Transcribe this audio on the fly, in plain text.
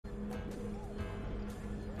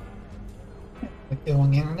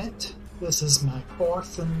Going internet. This is my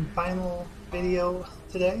fourth and final video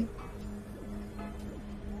today.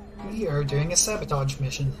 We are doing a sabotage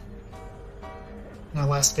mission. In our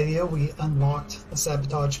last video we unlocked the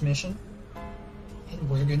sabotage mission and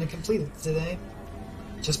we're going to complete it today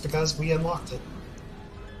just because we unlocked it.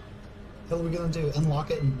 What are we going to do?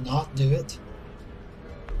 Unlock it and not do it?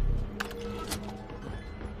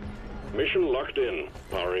 Mission locked in.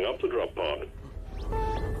 Powering up the drop pod.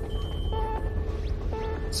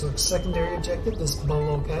 So its secondary objective is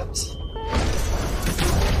bolo caps.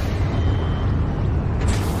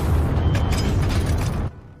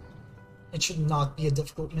 It should not be a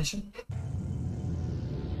difficult mission.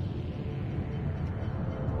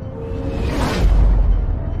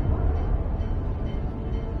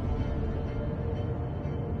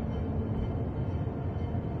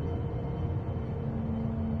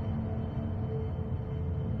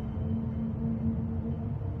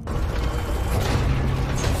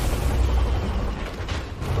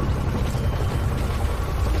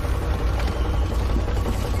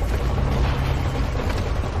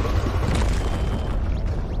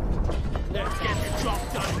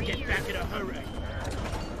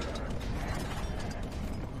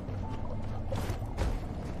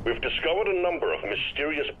 We've discovered a number of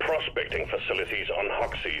mysterious prospecting facilities on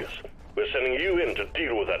Hoxie's. We're sending you in to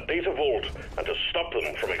deal with that data vault and to stop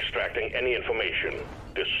them from extracting any information.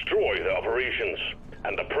 Destroy their operations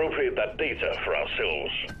and appropriate that data for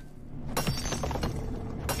ourselves.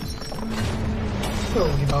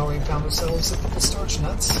 Well, we've already found ourselves at the starch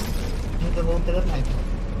nuts and a little bit of magnet.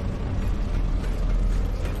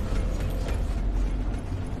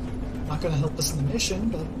 Not going to help us in the mission,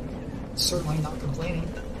 but certainly not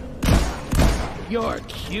complaining. You're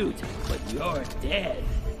cute, but you're dead.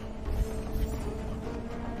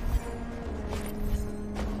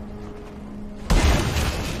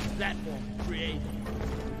 Platform created.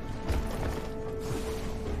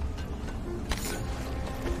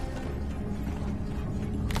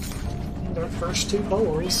 And our first two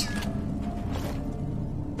bolos.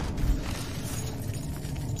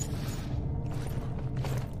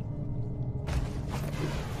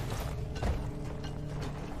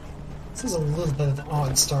 This is a little bit of an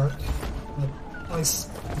odd start, but at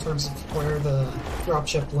least in terms of where the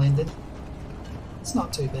dropship landed, it's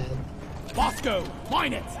not too bad. Bosco,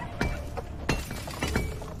 mine it!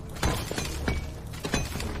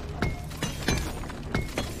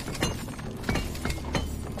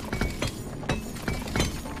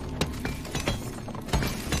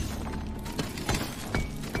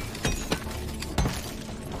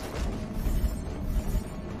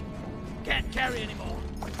 Can't carry anymore.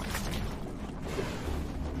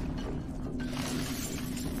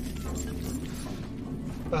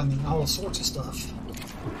 I mean, all sorts of stuff.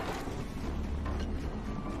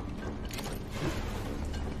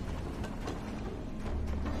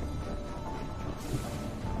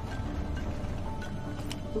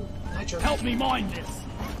 Ooh, nitro. Help me mine this!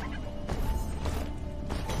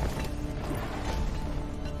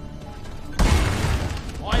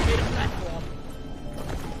 I made a platform.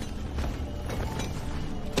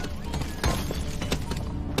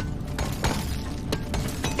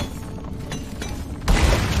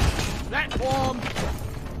 Platform!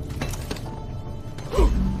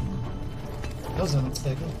 That was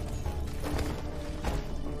unexpected.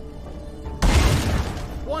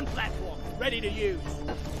 One platform, ready to use.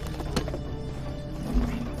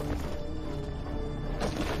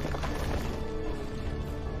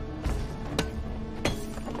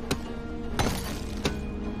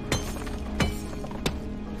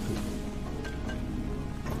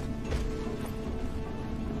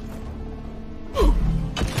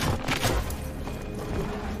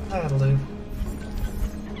 That'll do.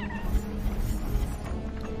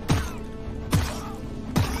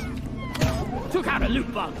 Took out a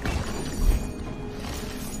loot bug.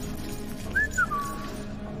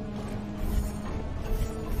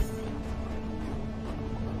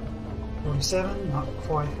 $47, not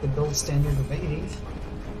quite the gold standard of 80.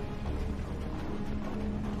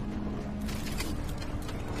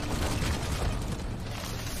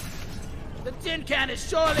 The tin can is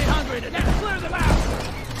surely hungry. Let's clear them out.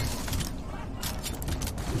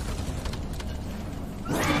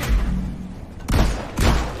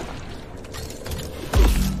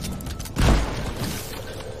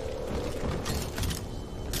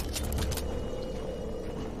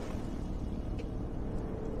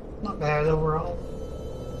 Not bad overall.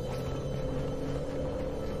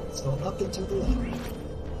 So up into the left.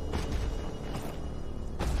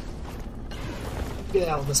 Get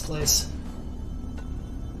out of this place.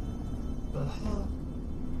 The hell?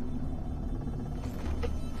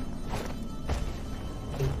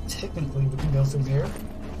 technically we can go through there.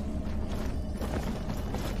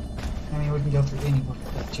 I mean, we can go through any one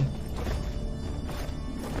of that gym.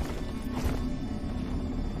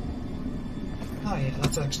 Oh yeah,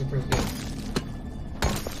 that's actually pretty good.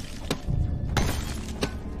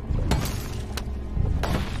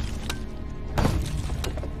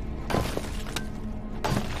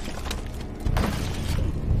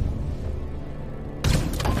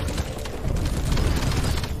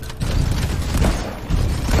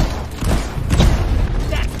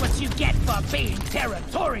 That's what you get for being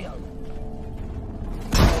territorial.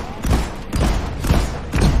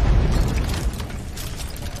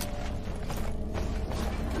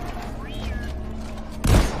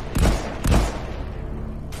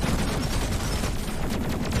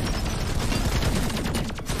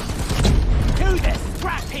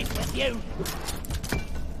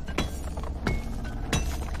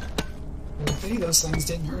 Okay, those things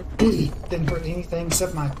didn't hurt didn't hurt anything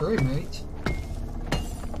except my frame rate.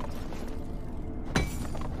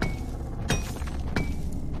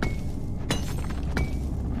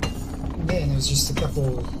 And then it was just a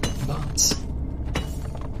couple bumps.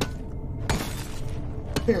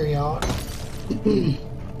 Very odd.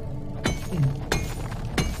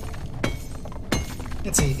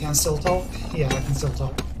 Let's see, can I still talk? Yeah, I can still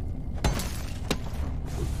talk.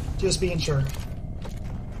 Just being sure.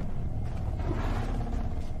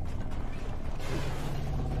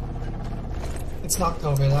 It's not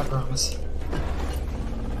COVID, I promise.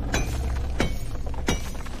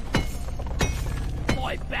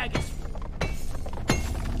 My bag is...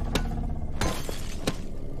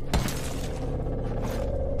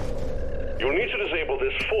 You'll need to disable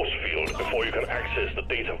this force field before you can access the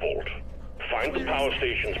data vault. Find the power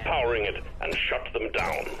stations powering it and shut them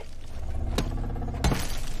down.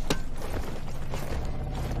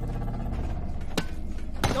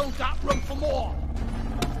 Don't got room for more.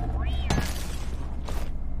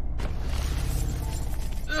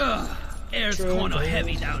 Ugh, air's kinda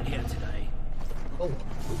heavy down here today. Oh.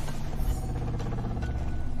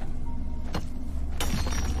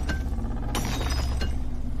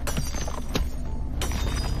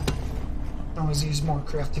 Always use more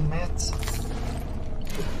crafting mats.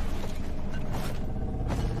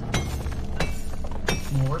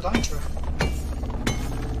 More nitro.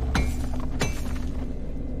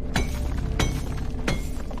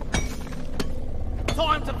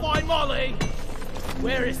 Time to find Molly!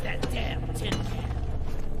 Where is that damn tin can?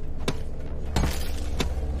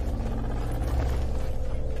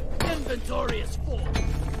 Inventory is full.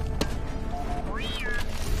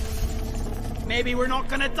 Maybe we're not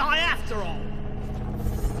gonna die after all.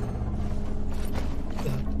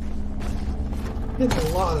 It's a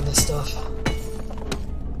lot of this stuff.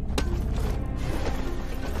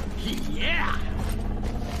 Yeah!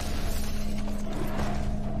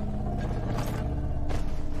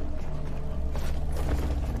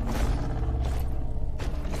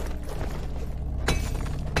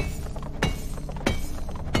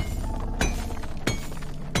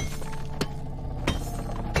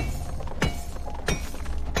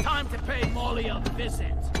 Time to pay Molly a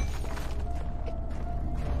visit.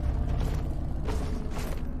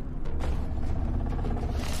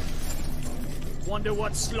 Wonder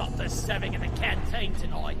what slop they're serving in the canteen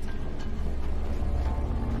tonight.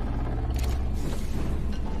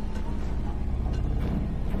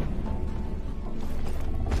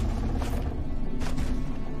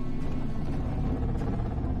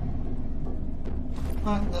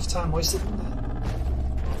 Not enough time wasted.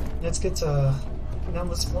 Let's get to down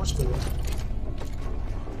the sports field.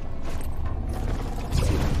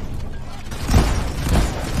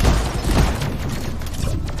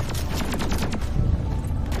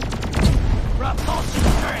 Repulsion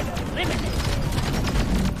turret limited.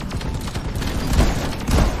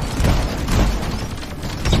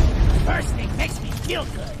 Bursting makes me feel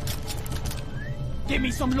good. Give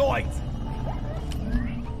me some light.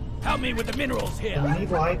 Help me with the minerals here. I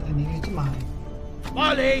need light, I need you to mine.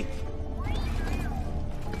 Molly!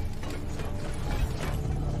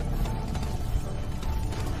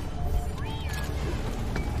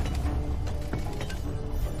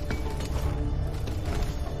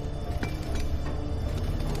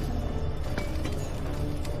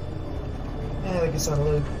 I guess that'll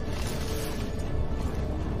do.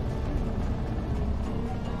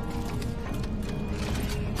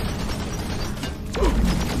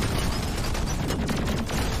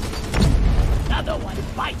 Another one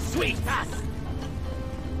bites sweet us.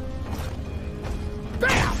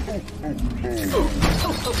 Bam!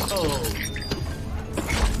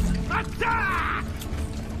 Attack!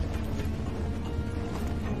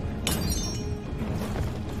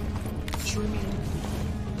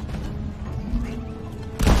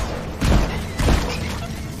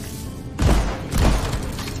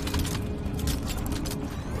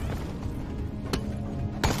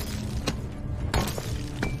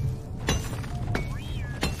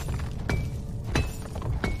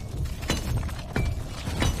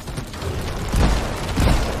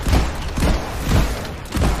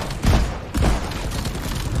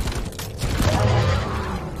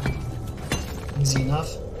 Easy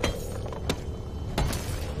enough.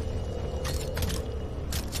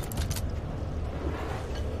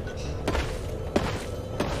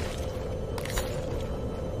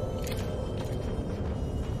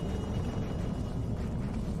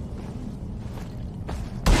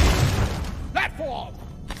 Platform!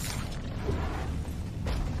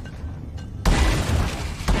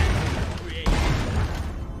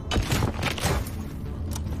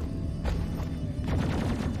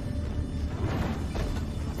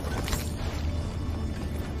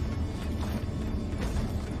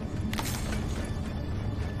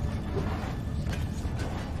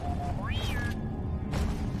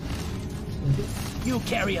 You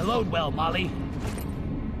carry a load well, Molly.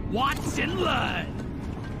 Watch and learn.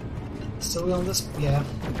 Still going this, yeah.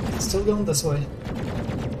 Still going this way.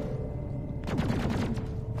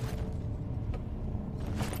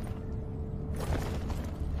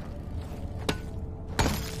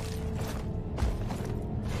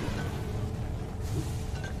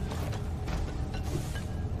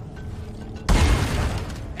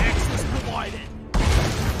 Access provided.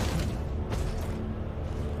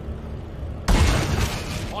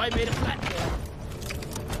 I made a platform.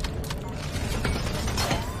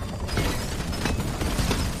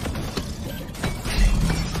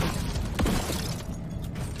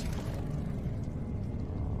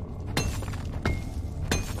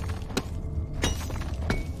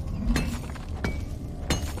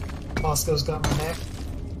 Bosco's got my back.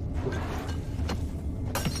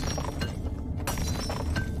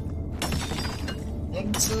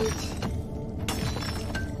 Exit.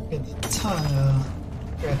 Get a ton of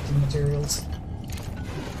crafting materials.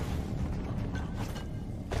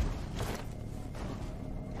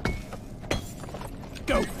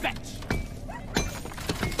 Go fetch.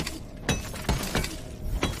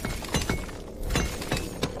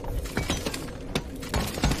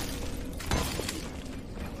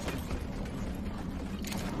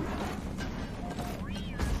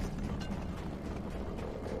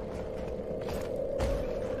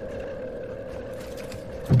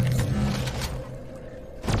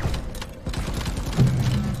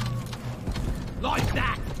 Like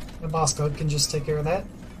that. The boss code can just take care of that.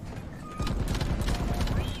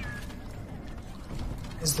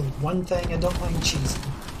 Is the one thing I don't mind cheesing.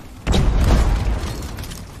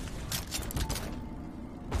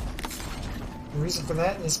 The reason for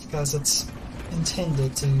that is because it's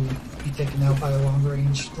intended to be taken out by a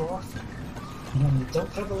long-range dwarf. And when you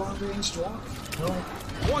don't have a long-range dwarf, well,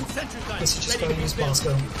 One sentry gun. guess you just ready gotta use to build.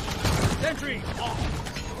 Bosco. Sentry off.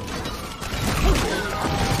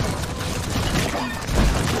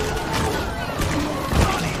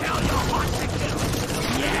 Bloody hell, you're hot to kill.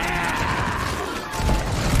 Yeah!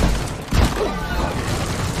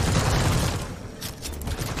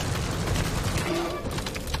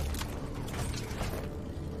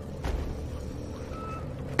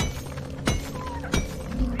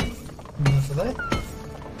 Enough of that.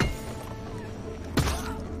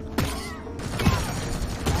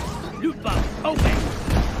 Loot bug, open!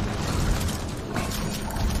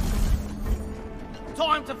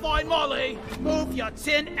 Time to find Molly! Move your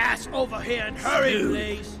tin ass over here and hurry,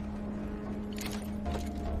 please!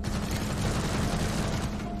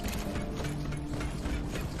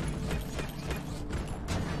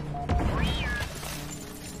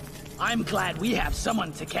 I'm glad we have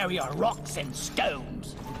someone to carry our rocks and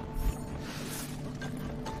stones.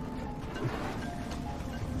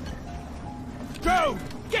 Go!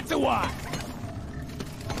 Get to work!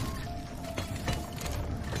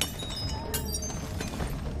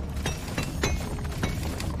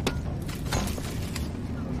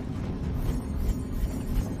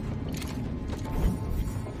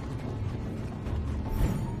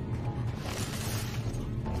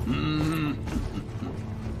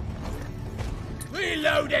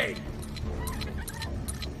 Reloading!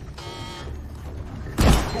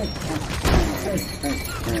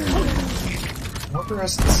 No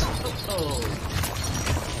presents.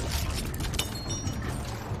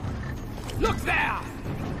 Look there!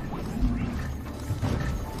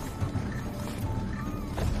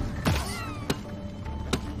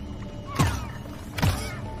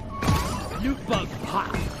 Loot bug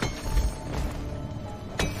hot.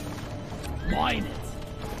 Mine it.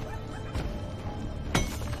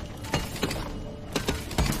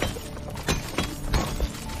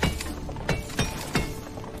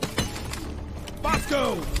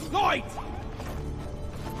 Bosco! Light!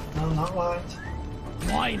 No, not light.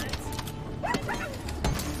 Mine it.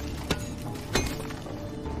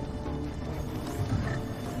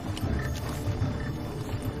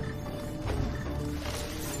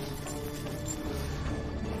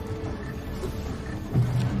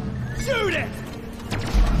 Shoot it!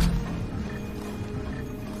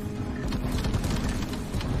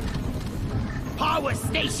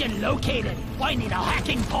 station located. I need a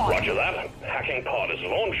hacking pod. Roger that. Hacking pod is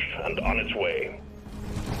launched and on its way.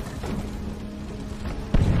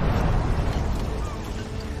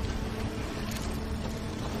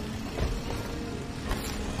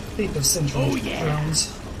 Fleet of Central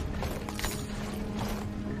drones.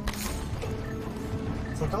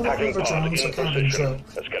 It's like all the Hacking other pod drones are in kind of a position. joke.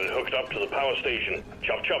 Let's get it hooked up to the power station.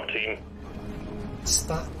 Chop chop, team.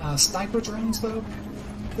 Sniper drones, though,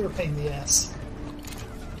 they're a pain in the ass.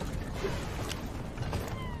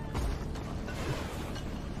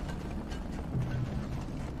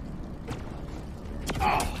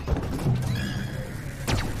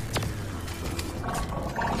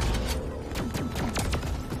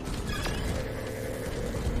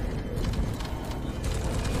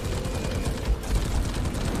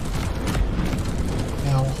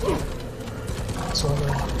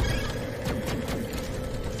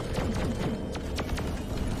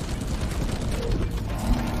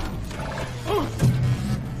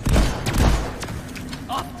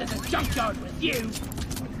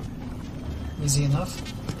 Easy enough.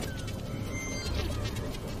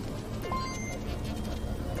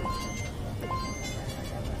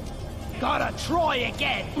 Gotta try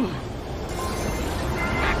again.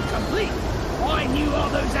 Hack complete. I knew all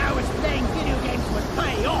those hours playing video games would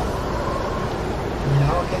pay off.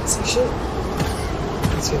 Now I can't see shit.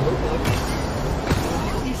 Let's see what it looks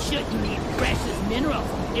like. You shouldn't need precious minerals.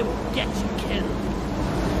 It will get you killed.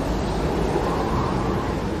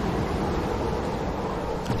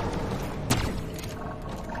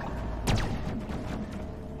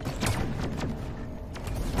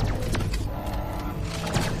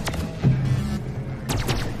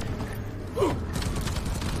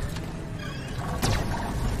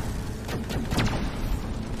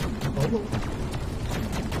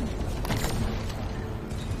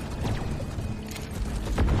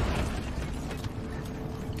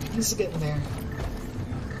 This is getting there.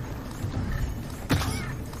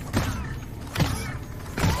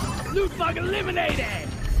 Loot bug eliminated!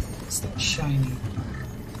 What's that shiny?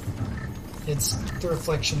 It's the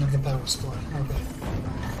reflection of the power supply. Okay.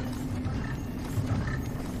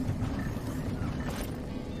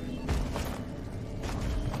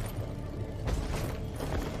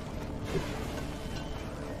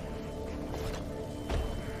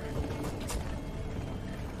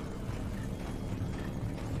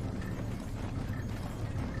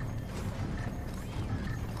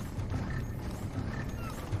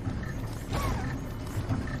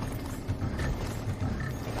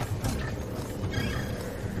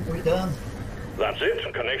 Done. That's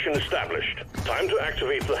it. Connection established. Time to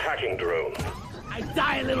activate the hacking drone. I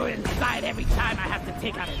die a little inside every time I have to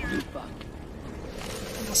take out a loot bug.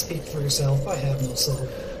 Speak for yourself. I have no soul.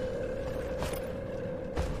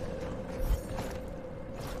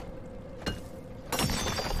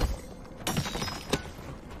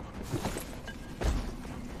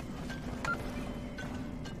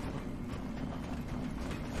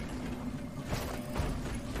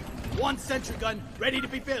 One sentry gun ready to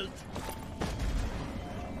be built.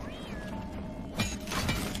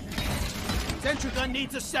 Sentry gun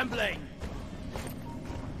needs assembling.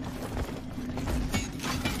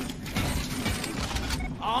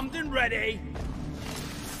 Armed and ready.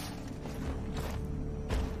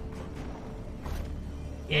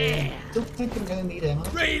 Yeah. Don't think I'm gonna need ammo.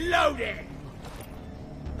 Reloading.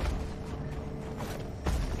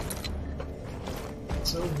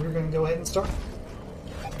 So we're gonna go ahead and start.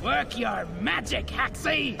 Work your magic,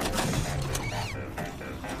 Haxie!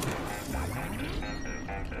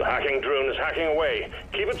 The hacking drone is hacking away.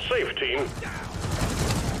 Keep it safe, team.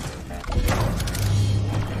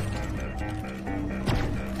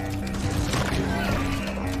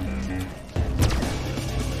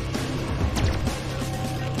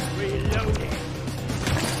 Reloading.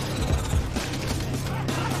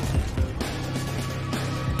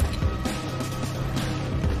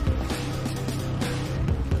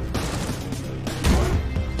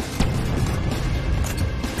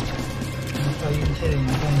 Hitting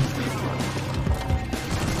the thing.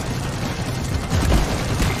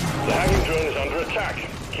 The hacking drone is under attack.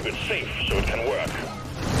 Keep it safe so it can work.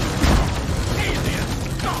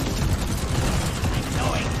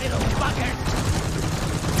 Annoying little bugger!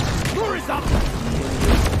 Lure is up!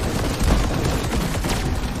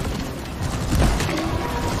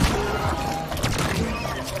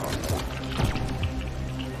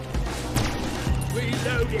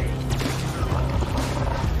 Reloading!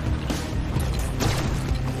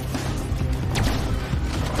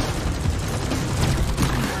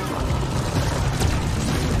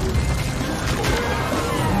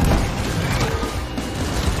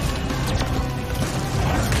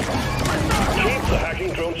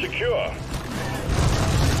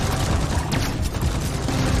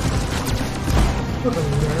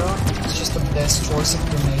 best choice of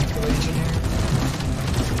grenade for Legion here.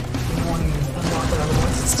 Even when you unlock the other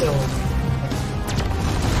ones, it's still like,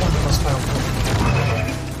 one of the most powerful.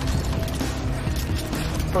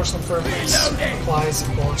 Personal preference applies, of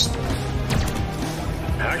course.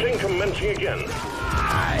 Hacking commencing again.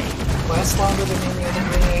 Lasts longer than any other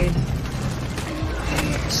grenade.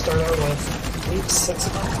 Start out with, I believe, 6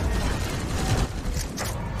 of them.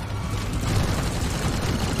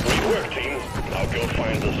 Good work, team. Now go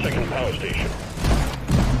find the second power station.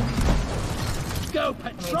 Go I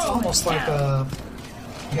mean, it's patrol. almost like a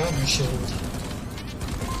gun shield.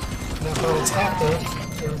 Now, while it's active,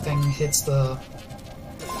 everything hits the...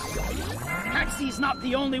 Taxi's not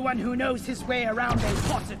the only one who knows his way around a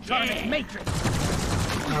positronic matrix.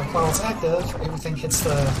 Now, while it's active, everything hits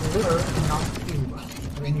the lure and not you,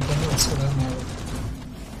 or anything else for that matter.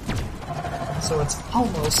 So it's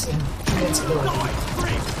almost invincibility.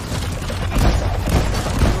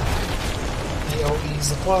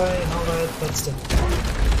 AOE's apply and all that, but still.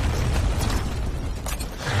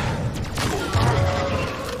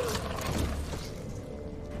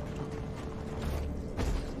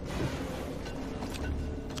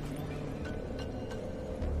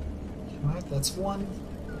 Alright, that's one.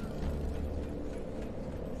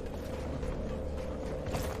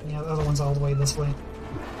 Yeah, the other one's all the way this way.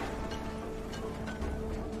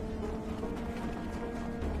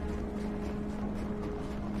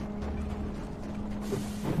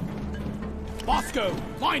 Bosco,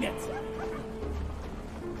 line it!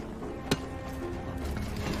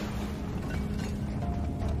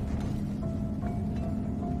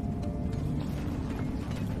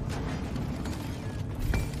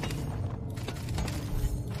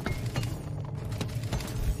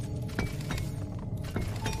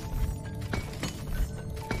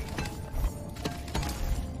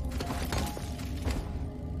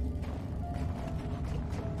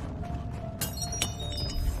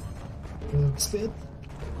 Looks good.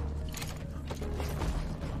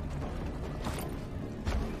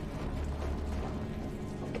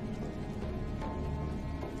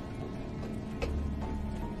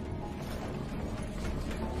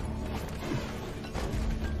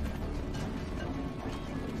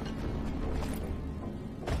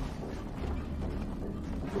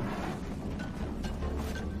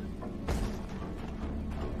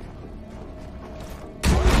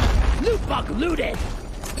 Loot bug looted!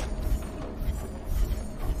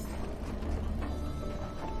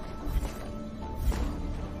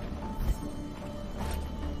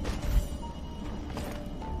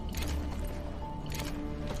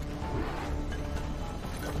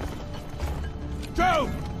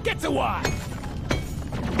 Drone, get to work!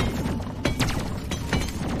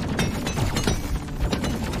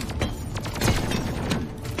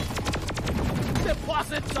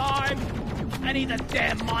 Deposit time! I need a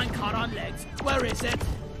damn minecart on legs. Where is it?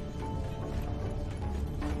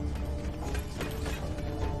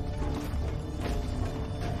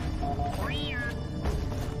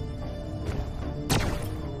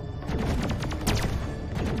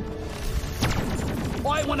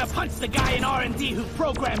 I want to punch the guy in R&D who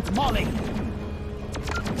programmed Molly.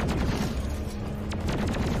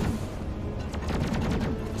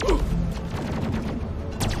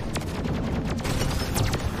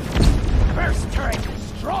 First turret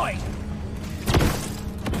destroyed.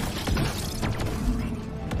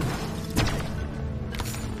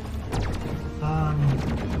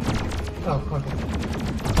 Oh, okay.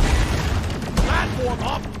 Platform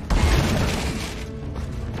up.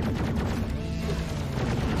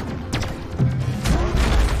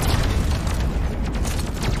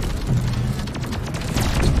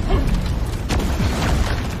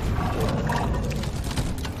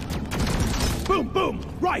 Boom, boom!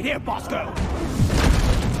 Right here, Bosco!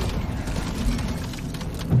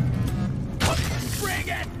 Bring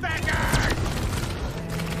it, fingers!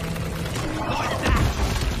 Like that!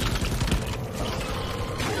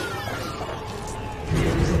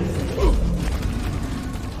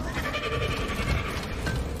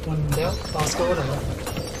 One down, Bosco it up.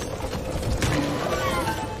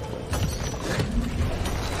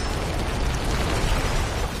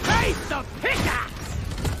 Face the pickaxe!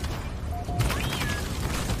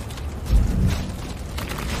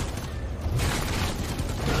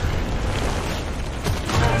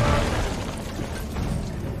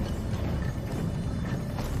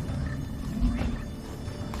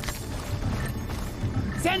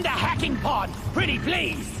 Send a hacking pod, pretty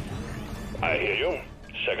please! I hear you.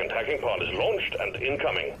 Second hacking pod is launched and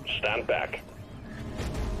incoming. Stand back.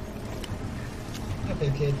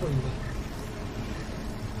 Okay, kid, where are you at?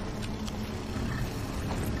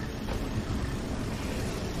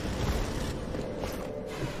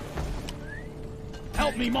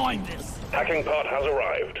 help me mine this. Hacking part has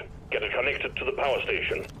arrived. Get it connected to the power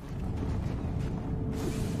station.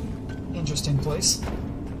 Interesting place.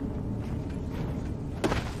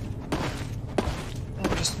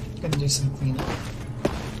 I'm just gonna do some cleanup.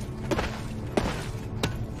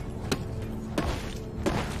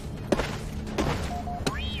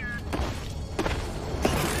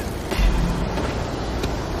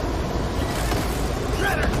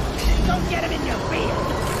 Don't get him in your face!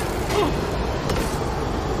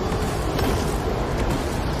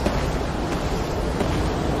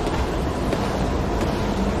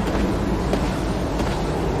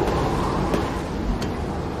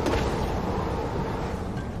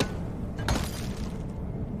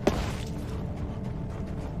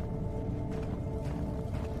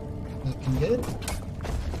 Looking good.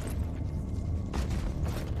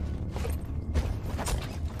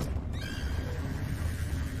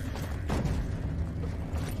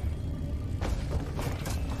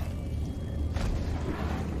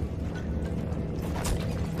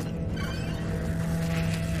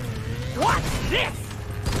 What's this?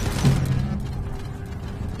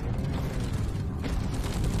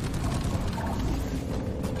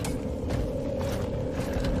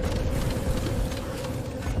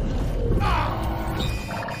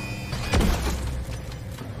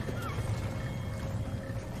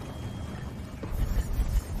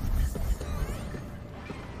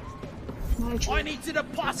 I need to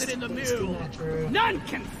deposit in the mule. None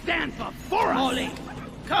can stand before us. Molly,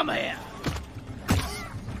 come here.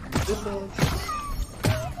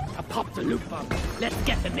 I popped the loot bug. Let's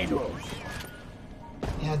get the minerals.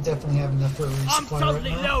 Yeah, I definitely have enough for a resupply I'm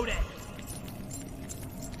totally right now. loaded.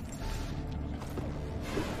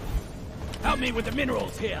 Help me with the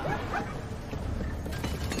minerals here.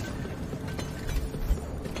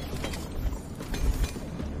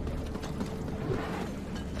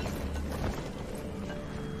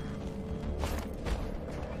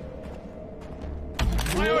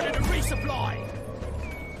 I ordered a resupply.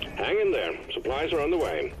 Hang in there. Supplies are on the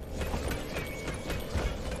way.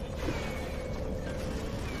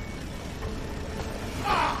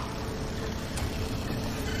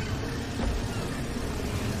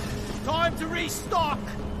 Time to restock.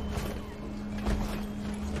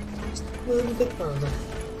 Just a little bit further.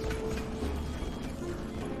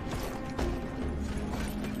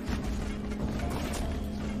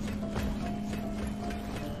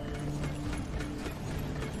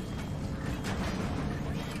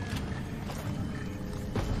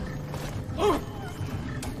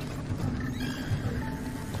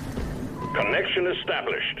 Connection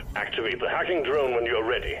established. Activate the hacking drone when you're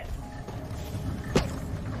ready.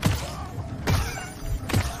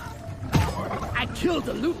 I killed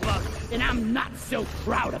the loot bug, and I'm not so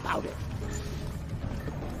proud about it.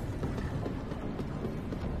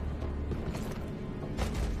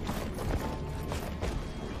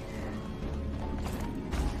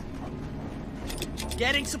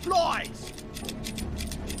 Getting supplies.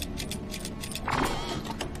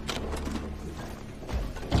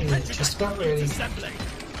 Yeah, just about ready. Assembly.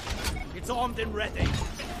 It's armed and ready.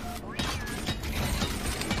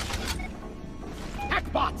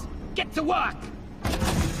 Hackbot, get to work.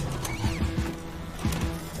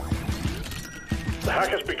 The hack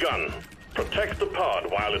has begun. Protect the pod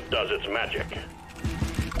while it does its magic.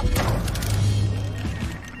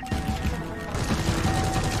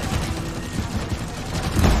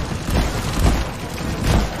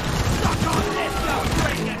 Suck on this, you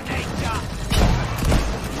freak of nature.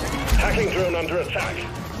 Hacking drone under attack.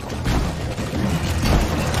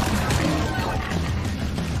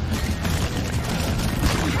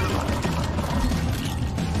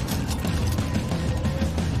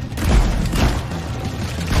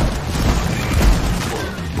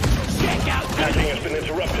 Check out Hacking has been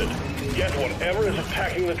interrupted. Get whatever is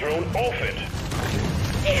attacking the drone off it.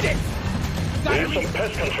 Eat it. We need some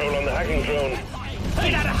pest control on the hacking drone.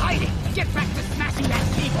 Get out of hiding. Get back to smashing that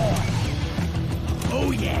keyboard.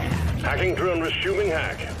 Oh yeah. Hacking drone resuming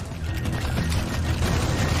hack.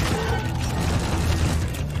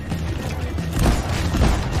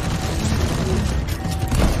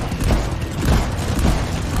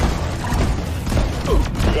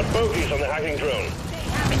 We got bogeys on the hacking drone. They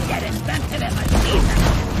haven't yet invented a machine.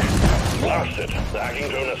 Blast it. The hacking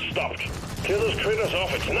drone has stopped. Clear those critters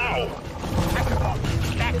off it now.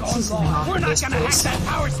 Back This on is board. not We're not this gonna hack place. that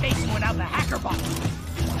power station without the hacker bot.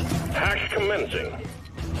 Hack commencing.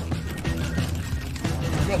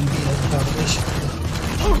 I'm gonna beat it without an issue.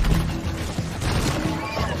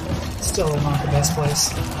 Still not the best place.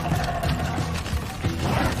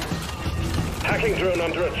 Hacking drone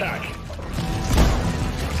under attack.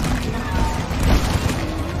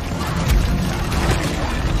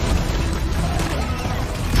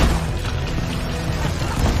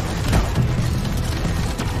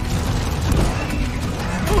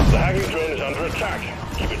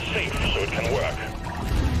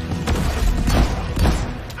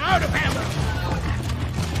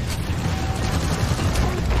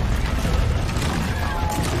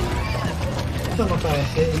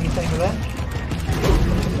 hit anything with that?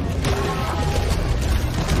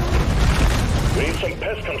 We need some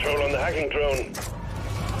pest control on the hacking drone.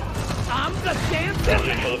 I'm the damn That's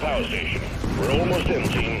it for the power station. We're almost in,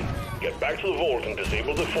 team. Get back to the vault and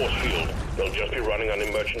disable the force field. They'll just be running on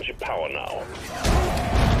emergency power now.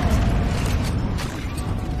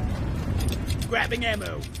 Grabbing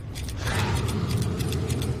ammo.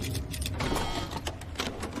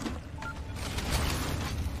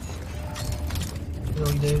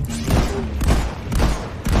 Really, dude.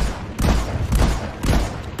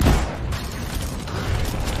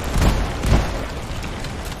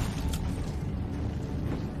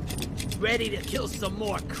 Ready to kill some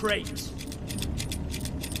more crates.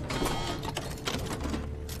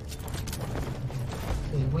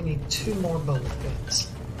 Okay, we need 2 more bullet guns.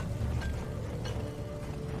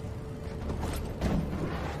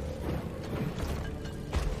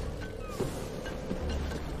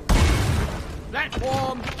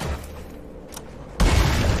 Platform!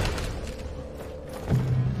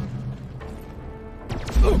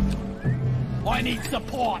 I need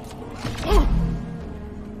support!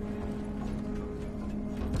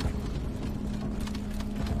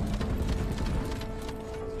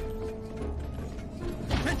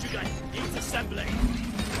 Entry gun needs assembling.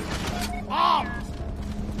 Armed!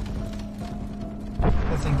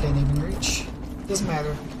 That thing can't even reach. Doesn't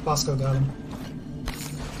matter. Bosco got him.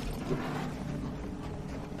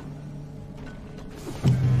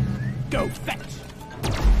 Go fetch!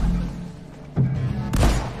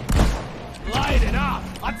 Light it up!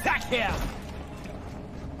 Attack him!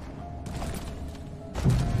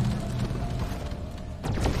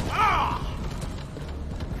 Ah!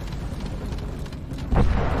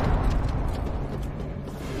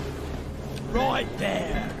 Right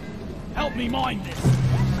there! Help me mine this!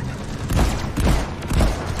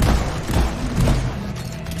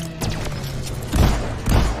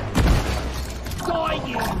 Die,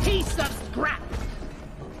 you piece of scrap!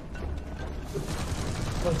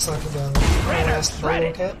 Looks like we got the last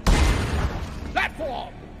bolo cap.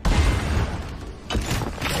 Platform!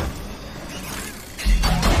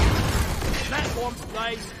 Platform's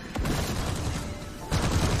placed.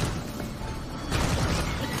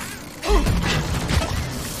 Boom,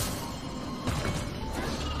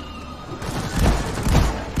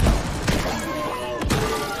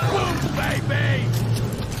 baby!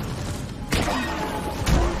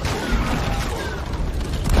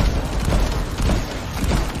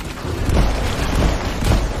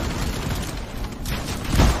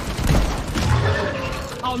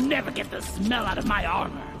 I'll never get the smell out of my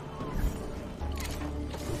armor.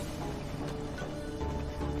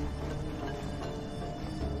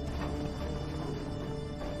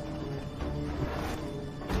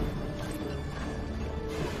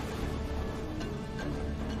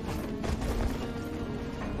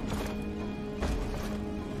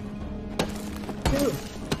 Ooh.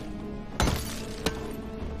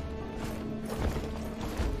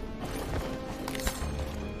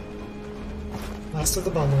 Last of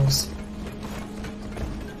the bubbles.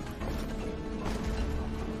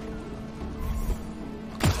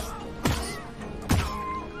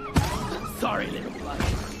 Sorry, little buddy.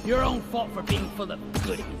 Your own fault for being full of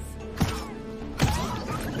goodies.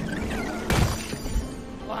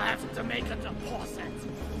 I'll have to make a deposit.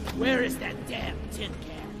 Where is that damn tin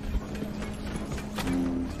can?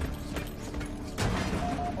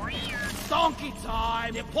 Donkey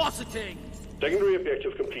time! Depositing! Secondary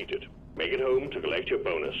objective completed. Make it home to collect your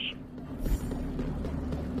bonus.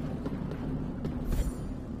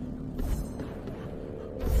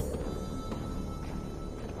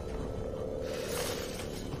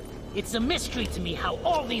 It's a mystery to me how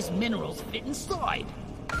all these minerals fit inside.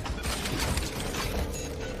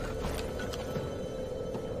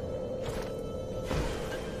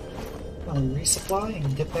 I'll resupply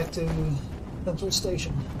and get back to Central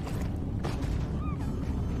Station.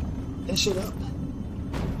 Finish it up.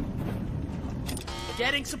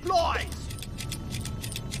 Getting supplies!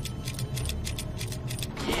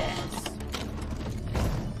 Yes.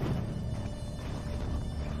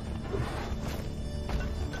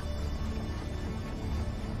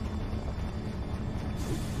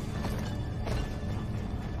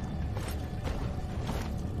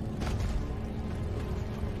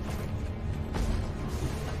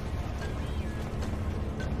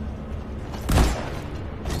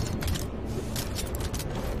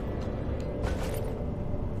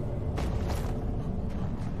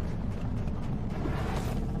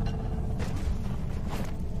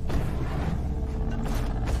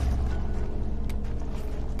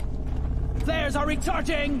 Flares are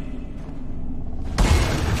recharging!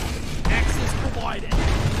 Access provided.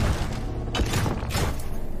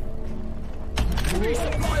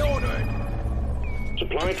 Resupply ordered.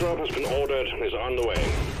 Supply drop has been ordered and is on the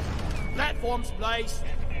way. Platforms placed.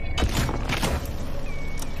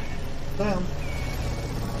 Down.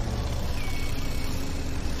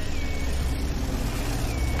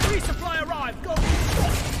 Resupply arrived. Go.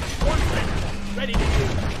 One platform ready to move.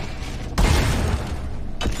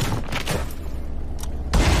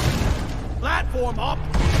 Platform up.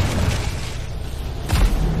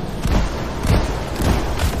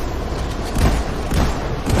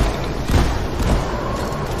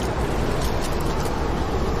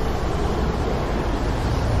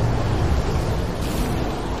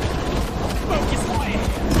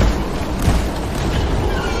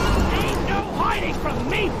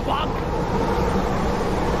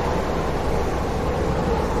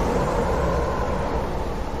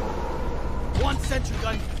 Sentry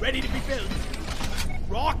gun ready to be filled.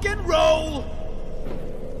 Rock and roll!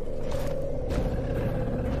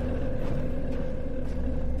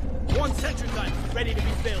 One sentry gun ready to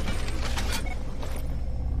be filled.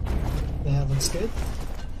 That looks good.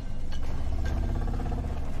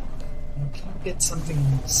 Can we get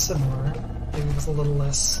something similar? Maybe with a little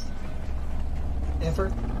less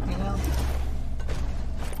effort, you know?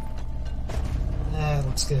 That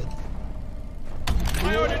looks good.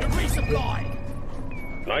 I ordered a resupply.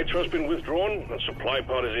 Nitro's been withdrawn and supply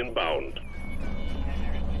pod is inbound.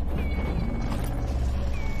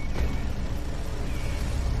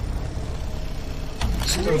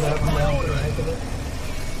 Just throw that one down for the heck of it.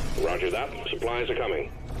 Roger that. Supplies are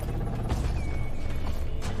coming.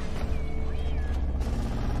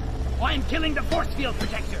 I am killing the force field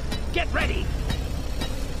protector. Get ready.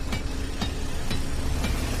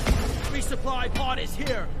 Resupply pod is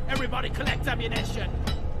here. Everybody collect ammunition.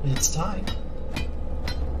 It's time.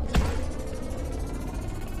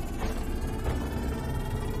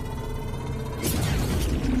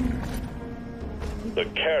 The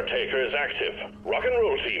caretaker is active. Rock and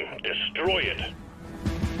roll team, destroy it.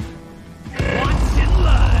 Once in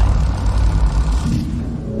blood.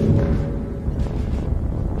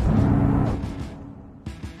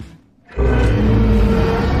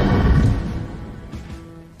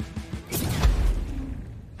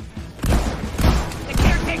 The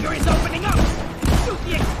caretaker is opening up. Shoot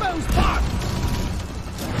the exposed part.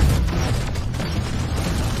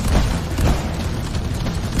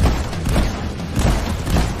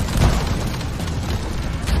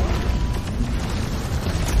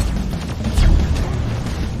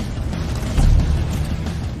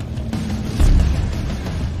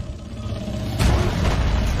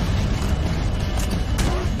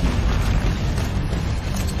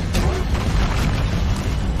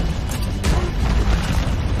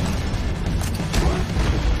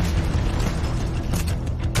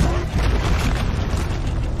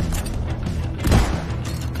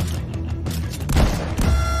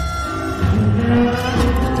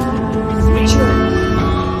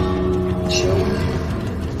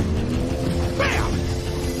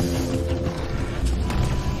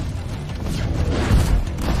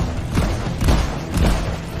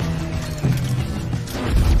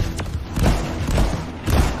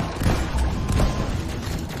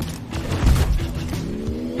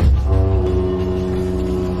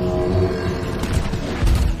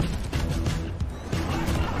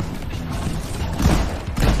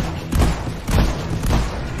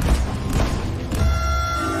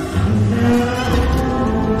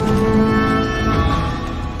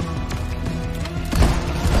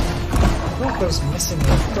 Rocco's missing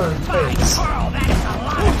the third face. Carl, that is a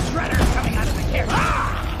lot of shredders coming out of the carrier.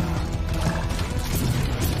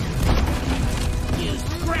 You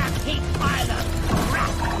scrap heap by the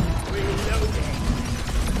scrap. Reloading.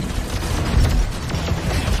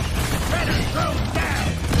 Shredder thrown down.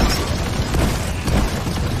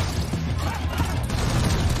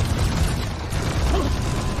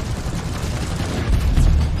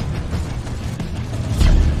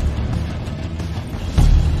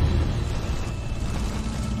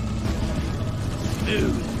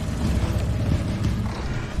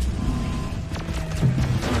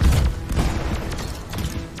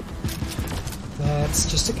 That's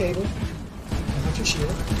just a cable. Not your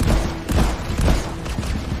shield.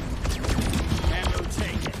 Ammo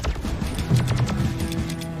taken.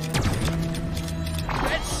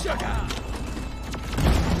 Red sugar.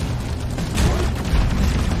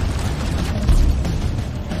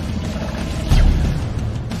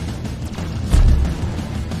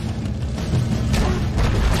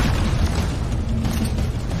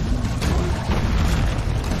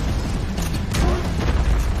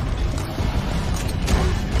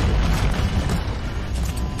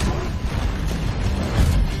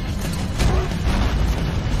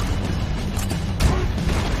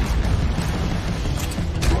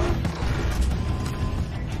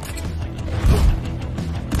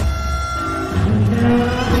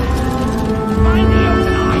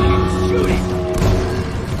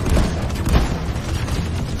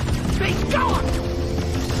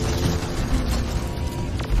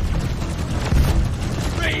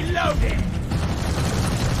 Reloading!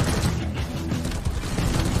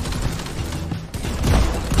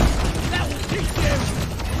 That will teach you!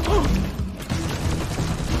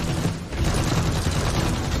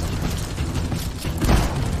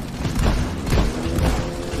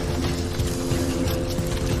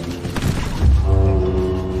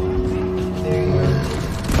 There you go.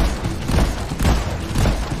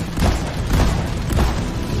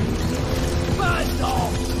 Buzz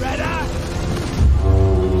off, Shredder!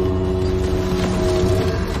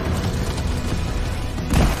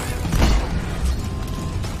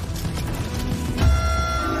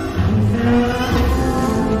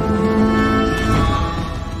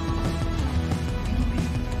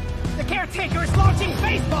 The caretaker is launching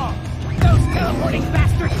baseball! Those teleporting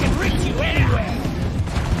bastards can reach you anywhere!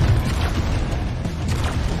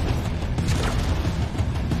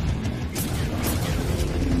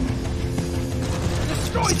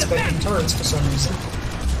 Destroy the Expecting vent! turrets for some reason.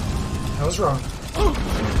 I was wrong.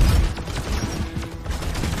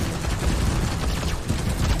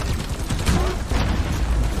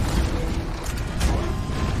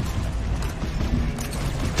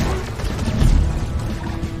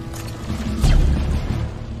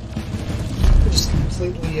 I just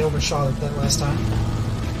completely overshot it that last time.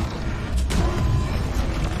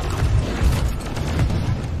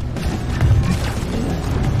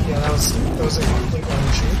 Yeah, that was a complete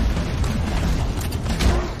overshoot.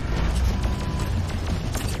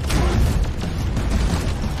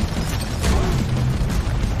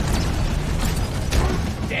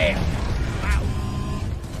 Damn! Wow!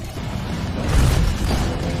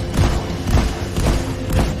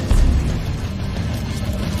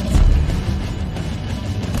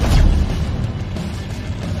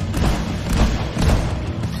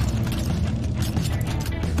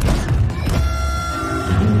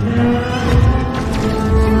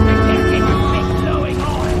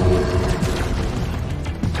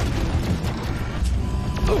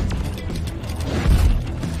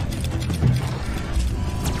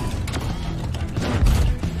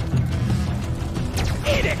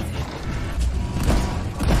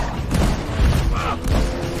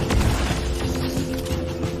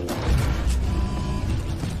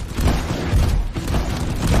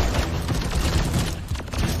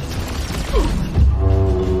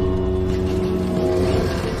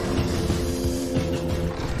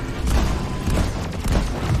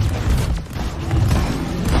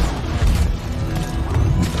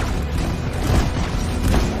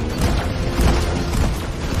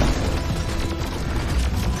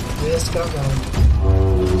 Just got going.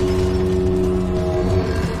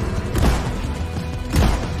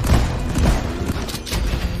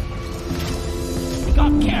 We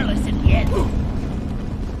got careless in the end.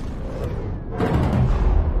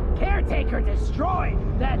 Caretaker destroyed.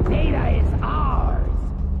 That data is ours.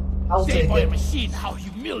 I'll Save take my it. machine. How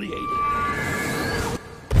humiliating.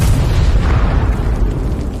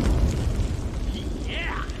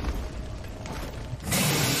 Yeah.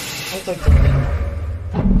 I'll take the win.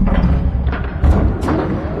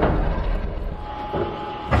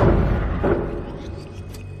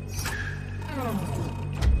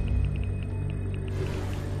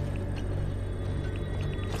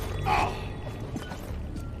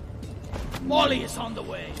 Molly is on the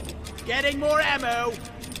way. Getting more ammo.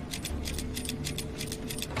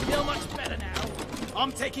 Feel much better now.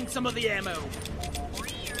 I'm taking some of the ammo.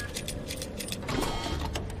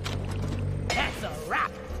 That's a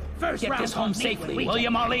wrap. First Get round this home on me safely, when we will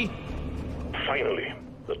you, Molly? Finally,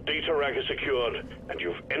 the data rack is secured, and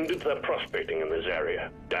you've ended their prospecting in this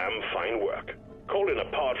area. Damn fine work. Call in a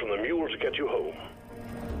part from the mule to get you home.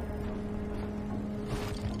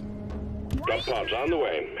 Drop pods on the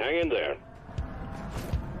way. Hang in there.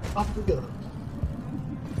 Off we go.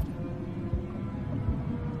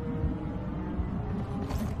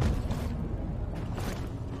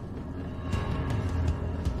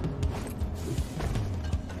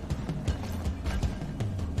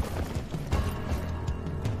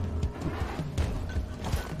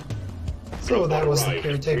 So that was the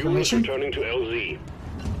caretaker Mules mission. returning to LZ.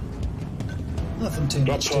 Nothing too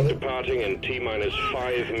Drop much pod to it. departing in T-minus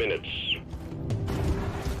 5 minutes.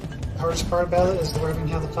 The hardest part about it is learning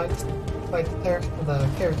how to fight the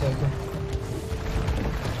caretaker.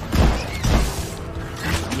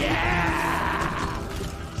 Yeah!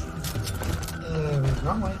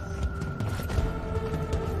 Wrong way.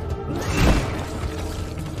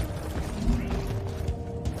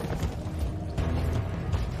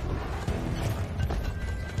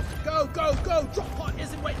 Go, go, go! Drop pod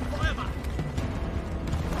isn't waiting forever!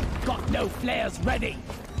 Got no flares ready!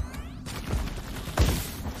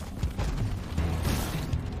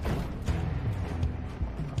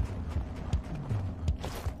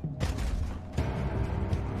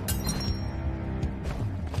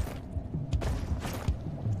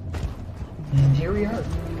 here we are.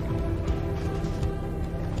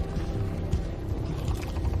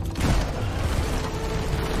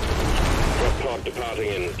 Drop pod departing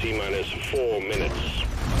in T-minus 4 minutes.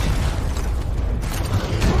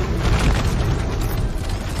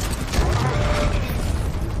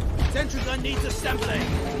 Sentry gun needs assembling.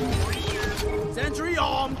 Sentry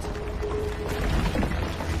armed.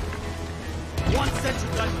 One sentry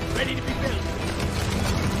gun ready to be built.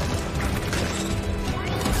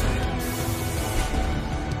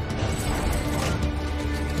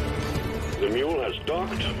 The mule has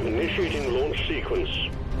docked, initiating launch sequence.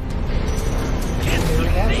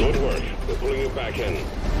 Good work. We're pulling you back in.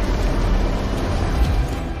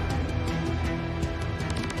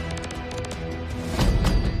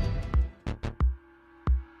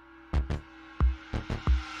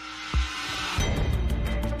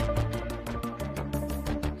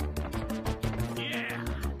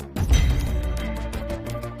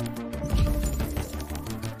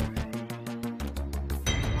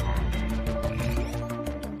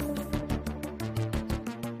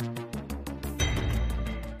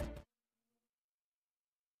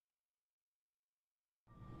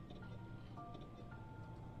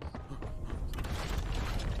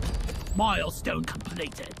 Milestone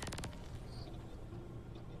completed.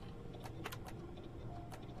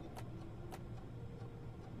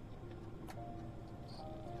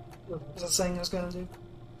 What was that saying I was gonna do?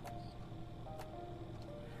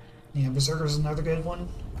 Yeah, Berserker's another good one.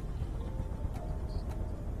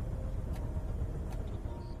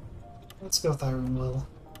 Let's go with Iron Will.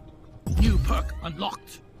 New perk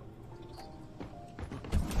unlocked.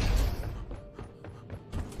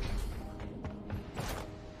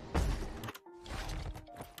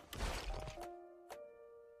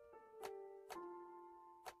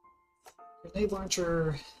 Grenade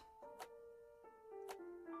launcher.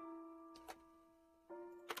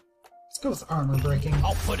 Let's go with armor breaking.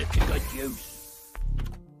 I'll put it to good use.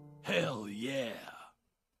 Hell yeah.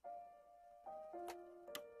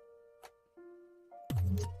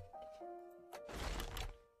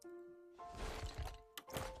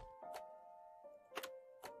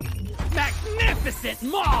 Magnificent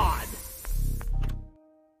mod!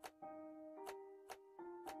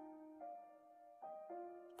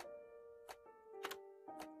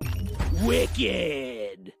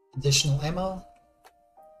 Wicked! Additional ammo.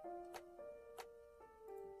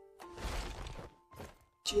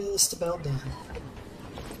 Just about done.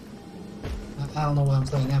 I don't know what I'm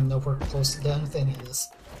playing. I'm nowhere close to done with any of this.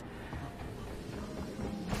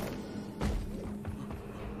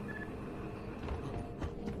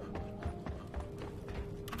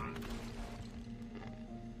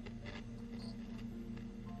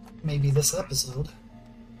 Maybe this episode.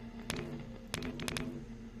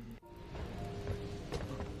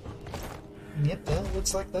 Yep, that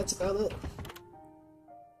looks like that's about it.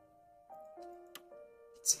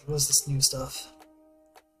 Let's see, what's this new stuff?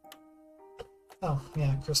 Oh,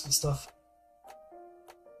 yeah, Christmas stuff.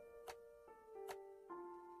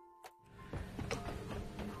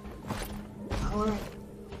 Alright.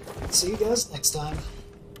 See you guys next time.